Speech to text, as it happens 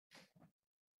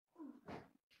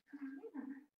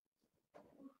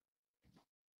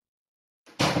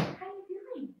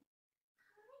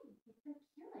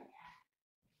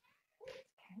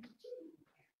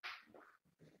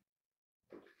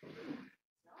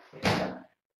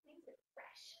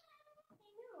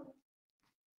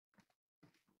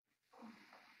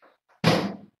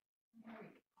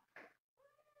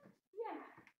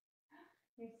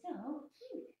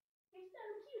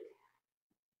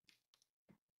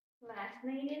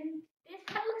made in this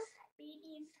house,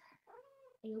 babies.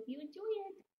 I hope you enjoy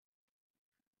it.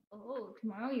 Oh,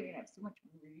 tomorrow you're gonna have so much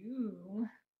room.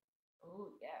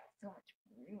 Oh yeah, so much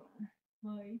room.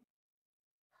 Hi.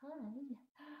 Hi.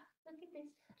 Look at this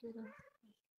little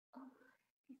face. Oh,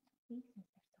 these faces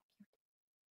are so cute.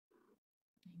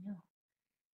 I know.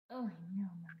 Oh, I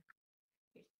know, Mom.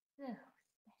 You're so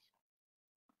special.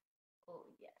 Oh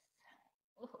yes.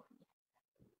 Oh yes.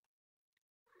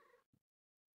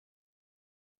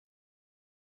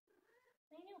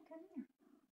 I know. Come here.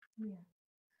 Yeah.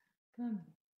 Come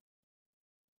here.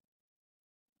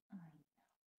 I know.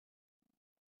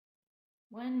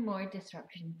 One more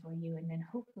disruption for you, and then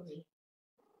hopefully.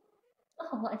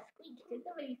 Oh, a squeak! Did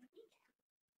somebody squeak?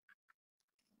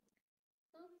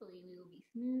 Hopefully, we will be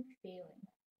smooth sailing.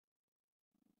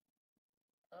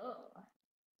 Oh,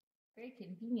 very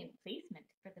convenient placement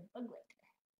for the buglet.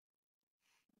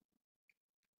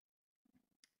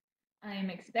 I'm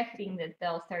expecting that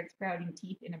they'll start sprouting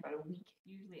teeth in about a week.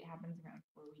 Usually it happens around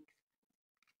 4 weeks.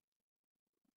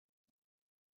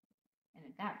 And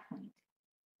at that point,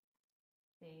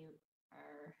 they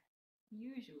are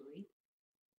usually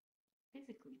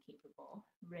physically capable,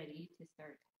 ready to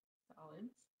start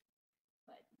solids.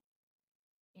 But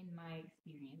in my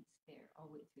experience, they're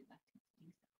always reluctant to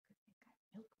do so because they've got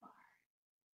milkbar.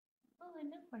 Oh, and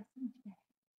milkbar so much better.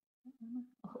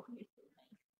 Oh, you're so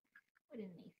nice. What a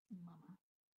nice mama.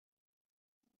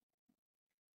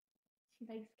 She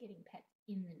likes getting pets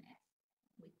in the nest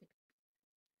with the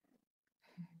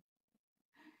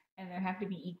and there have to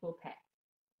be equal pets.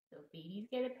 So if babies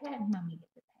get a pet, mommy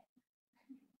gets a pet.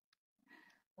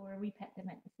 Or we pet them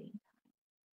at the same time.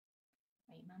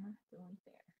 Right, Mama? It's only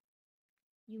fair.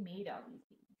 You made all these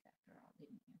babies after all,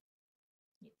 didn't you?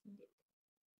 Yes, you did.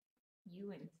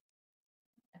 You and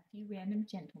a few random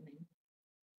gentlemen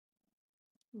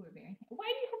who were very happy. Why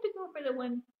do you have to go for the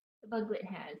one the buglet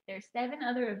has? There's 7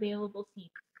 other available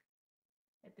seats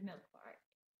at the milk bar.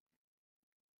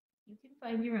 You can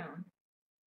find your own.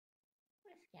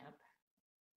 What a scamp.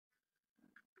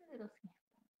 A little scamp.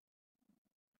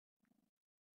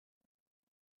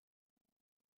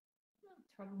 Little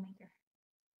troublemaker.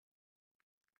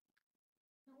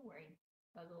 Don't worry,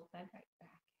 Buggles. I've got your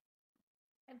back.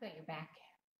 I've got your back.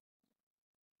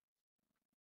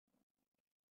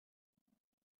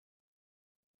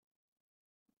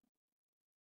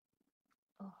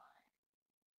 Oh,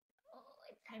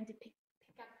 it's time to pick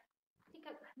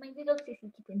up my little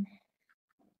sissy kitten.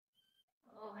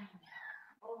 Oh, I know.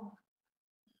 Oh,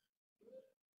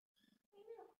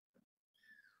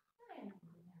 I know.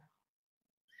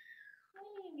 When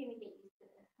are you gonna get used to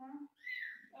this, huh?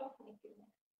 Oh my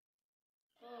goodness.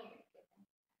 Oh my goodness.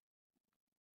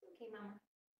 Okay, Mama.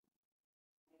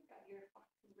 I've got your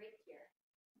foxy right here.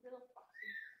 Little foxy.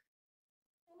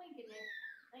 Oh my goodness.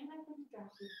 I'm not going to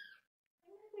drop you.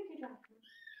 I'm not going to drop you.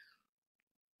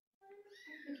 I'm not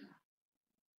going to drop you.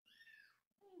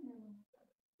 I know.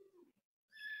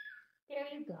 There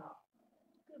you go.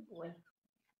 Good boy.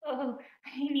 Oh,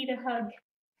 I need a hug.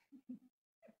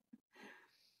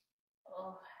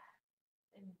 Oh,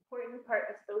 an important part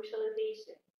of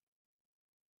socialization.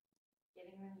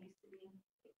 Getting them used to being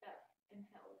picked up and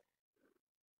held.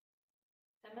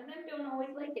 Some of them don't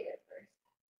always like it at first,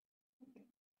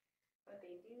 but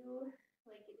they do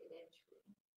like it eventually.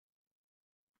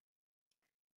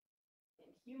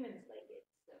 And humans like it,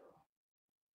 so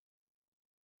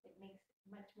it makes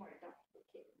much more adoptable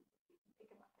kittens if you can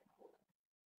pick them up and hold them.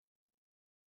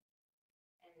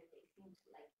 And if they seem to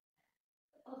like it.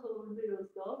 Oh, little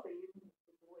Salsa, you're a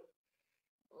good boy.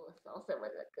 Oh, Salsa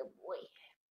was a good boy.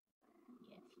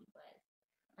 Yes, he was.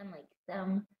 Unlike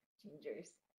some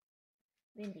gingers,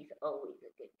 Lindy's always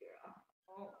a good girl.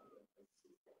 Oh my goodness,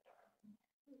 she's so darling.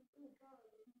 She's so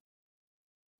darling.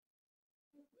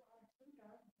 You are so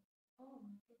darling. Oh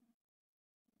my goodness.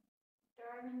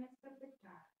 Darling is such a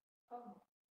darling. Oh.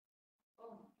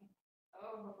 Oh my goodness.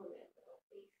 Oh, that little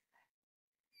face.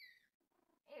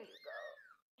 There you go.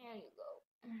 There you go.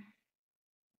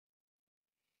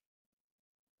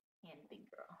 And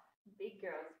big girl. Big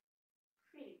girl's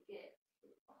pretty good.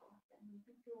 Oh, that's my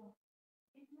big girl.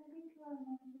 It's my big girl,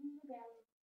 my little belly.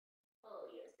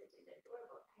 Oh, you're such an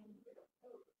adorable tiny little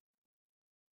nose.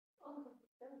 Oh,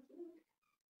 so cute.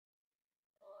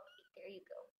 Oh, there you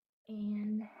go.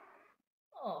 And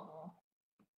oh,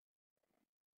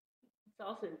 it's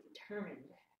also determined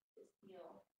to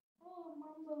steal. Oh,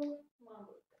 Mambo,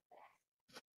 Mambo's the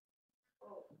best.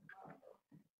 Oh, Mambo.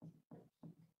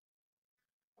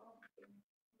 Oh my goodness,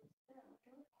 you're so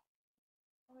adorable.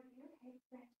 Oh, your head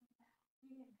scratching now.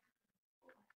 Yeah.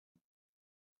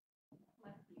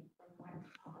 Must be from one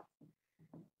paw.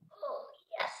 Oh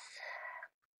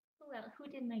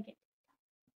didn't I get?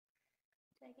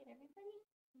 Did I get everybody?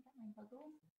 I got my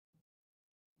buggles.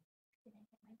 Did I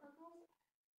get my buggles?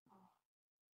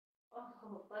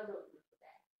 Oh, buggles. Look at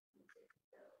that. This is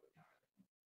so gnarly.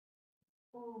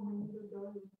 Oh, my little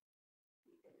doggy.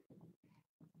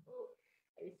 Oh,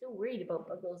 I was so worried about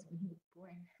buggles when he was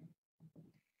born.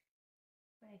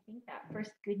 But I think that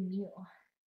first good meal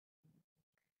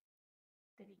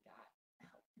that he got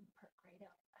helped him perk right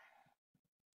up.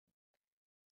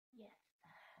 Yes.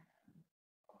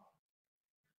 Oh,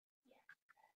 yes.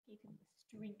 Gave him the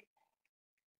strength.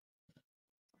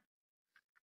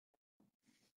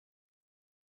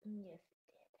 Yes, it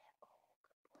did. Oh,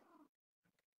 good boy.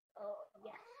 Oh,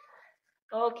 yes.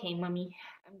 Okay, Mommy.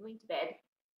 I'm going to bed.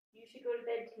 You should go to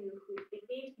bed too. We have a big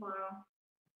day tomorrow.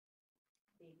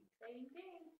 Big exciting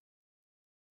day.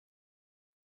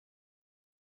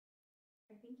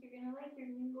 I think you're gonna like your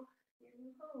new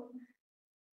home.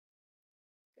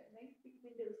 Got a nice big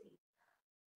window seat.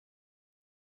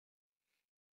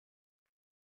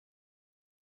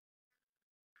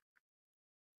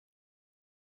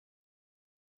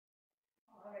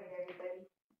 All right,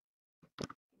 everybody.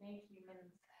 Good night,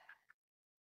 humans.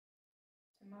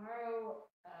 Tomorrow,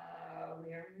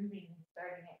 we are moving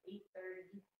starting at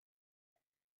 8:30.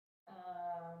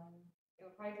 It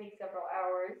will probably take several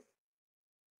hours.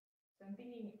 So I'm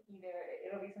thinking either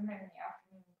it'll be sometime in the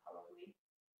afternoon, probably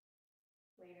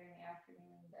later in the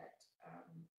afternoon, that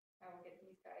I will get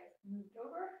these guys moved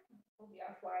over. We'll be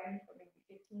offline for maybe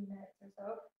 15 minutes or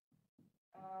so.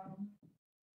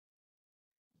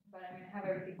 But I'm going to have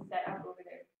everything set up over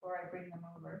there before I bring them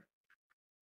over.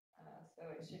 So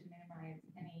it should minimize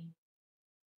any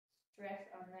stress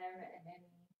on them and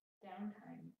any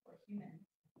downtime for humans.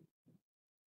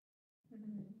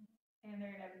 And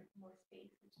they're going to have more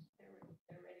space, which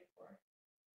they're ready for.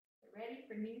 They're ready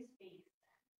for new space.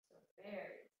 So it's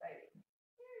very exciting.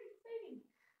 Very exciting.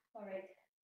 All right.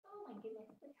 Oh my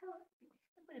goodness. Look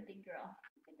at a big girl.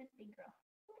 Look at this big girl.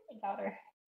 I got her.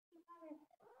 I got her.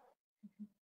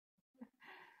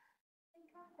 I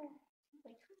got her. She's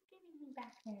like, who's getting me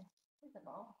back there? There's a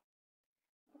ball.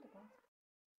 There's a ball.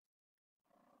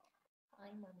 Hi,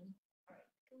 Mommy. All right.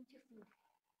 Go eat your food.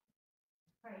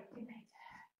 All right. Good night.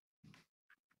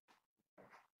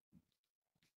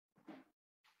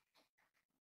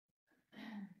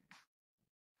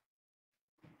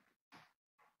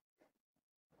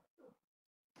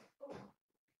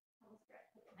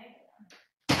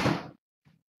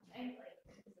 Nightlight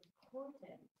is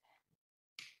important.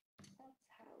 That's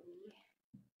how we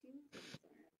do things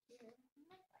around here.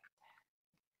 Nightlight.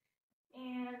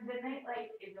 And the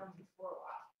nightlight is only 4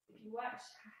 watts. If you watch,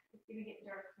 it's going to get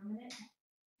dark for a minute.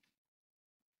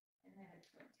 And then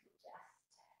it's going to adjust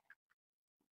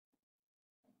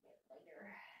and get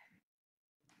lighter.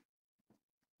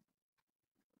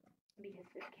 Because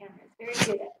this camera is very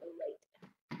good at low light.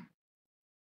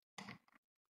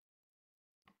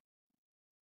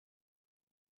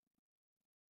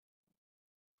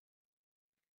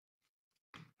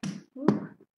 Ooh. I don't know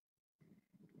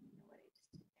what I just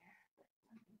did there, but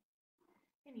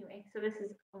anyway, so this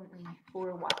is only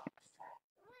 4 watts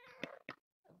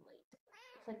of light.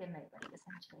 It's like a night light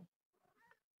essentially.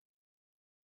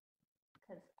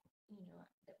 Because,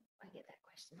 I get that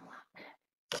question a lot.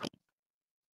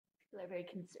 People are very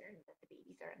concerned that the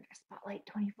babies are under spotlight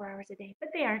 24 hours a day,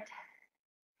 but they aren't.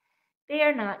 They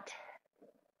are not.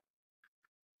 Yeah.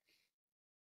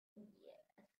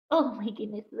 Oh my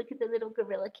goodness, look at the little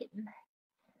gorilla kitten.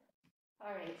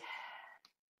 All right.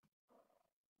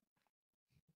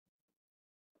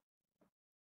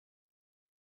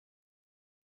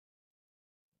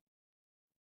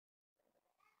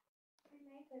 Good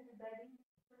night, everybody.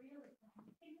 For real.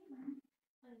 I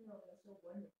know, that's so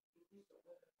wonderful. You're so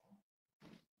wonderful.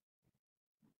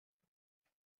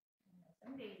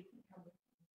 Some days